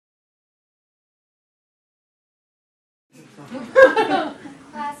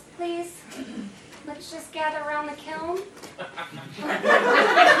Class, please. Let's just gather around the kiln. I'm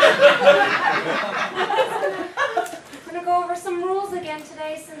going to go over some rules again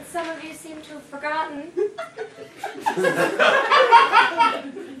today since some of you seem to have forgotten.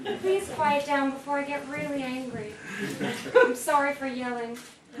 Please quiet down before I get really angry. I'm sorry for yelling.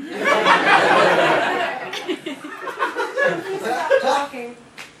 Please stop talking.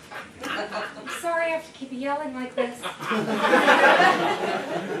 I'm sorry I have to keep yelling like this.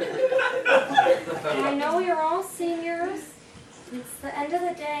 I know you're all seniors. It's the end of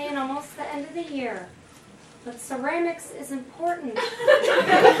the day and almost the end of the year. But ceramics is important.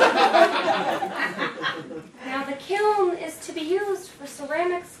 Now the kiln is to be used for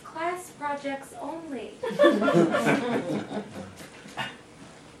ceramics class projects only.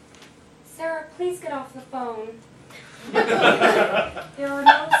 Sarah, please get off the phone. There are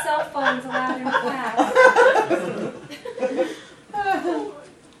no cell phones allowed in class.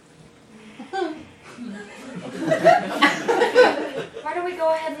 Why don't we go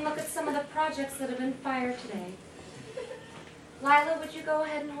ahead and look at some of the projects that have been fired today? Lila, would you go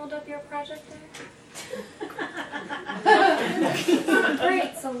ahead and hold up your project there?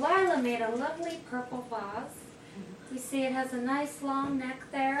 Great, so Lila made a lovely purple vase. You see it has a nice long neck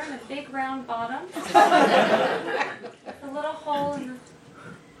there and a big round bottom. A little hole in the...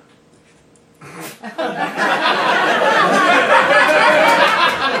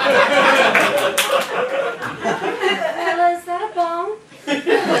 Lila, is that a bong?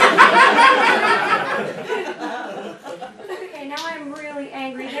 Okay, now I'm really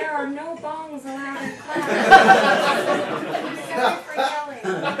angry. There are no bongs allowed in class. Sorry for yelling.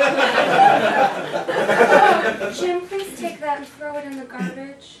 Jim, please take that and throw it in the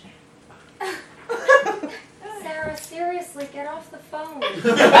garbage. Sarah, seriously, get off the phone.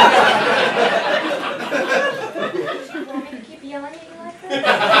 You want me to keep yelling at you like that?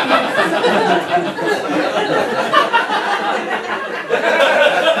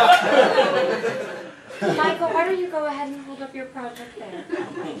 Michael, why don't you go ahead and hold up your project there?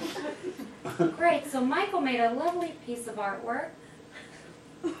 Great, so Michael made a lovely piece of artwork.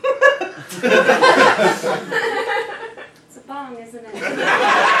 It's a bong, isn't it?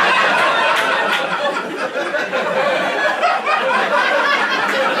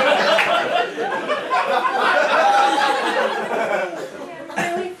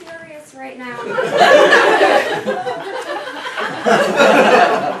 I'm really furious right now.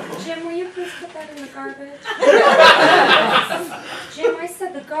 Jim, will you please put that in the garbage? Jim, I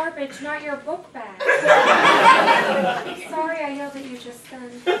said the garbage, not your book bag. Sorry I yelled at you just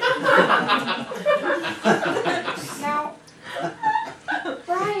then. Now,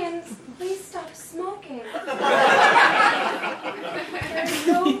 Brian, please stop smoking. There's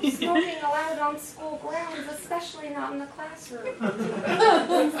no smoking allowed on school grounds, especially not in the classroom.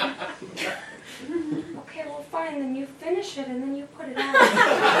 Okay, well fine, then you finish it and then you put it out.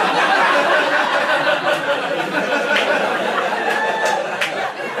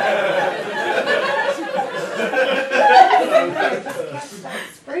 Can't stop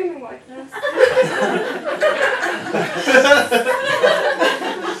screaming like this.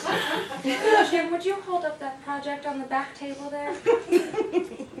 Jim, would you hold up that project on the back table there?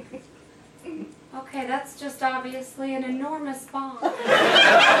 Okay, that's just obviously an enormous bomb. Whose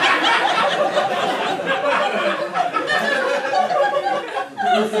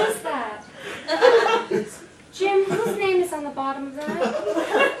is that? Jim, whose name is on the bottom of that?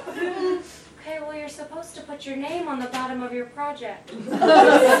 Okay, well you're supposed to put your name on the bottom of your project.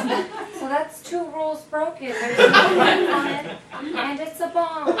 So that's 2 rules broken. There's no name on it, and it's a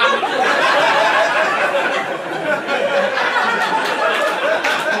bomb.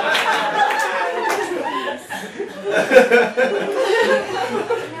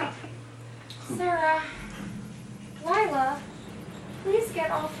 Now, Sarah, Lila, please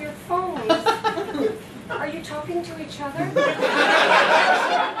get off your phones. Are you talking to each other?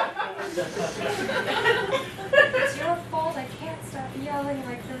 It's your fault. I can't stop yelling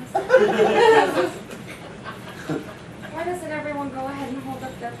like this. Why doesn't everyone go ahead and hold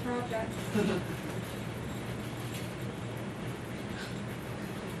up their project?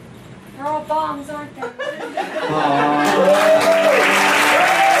 They're all bombs, aren't they?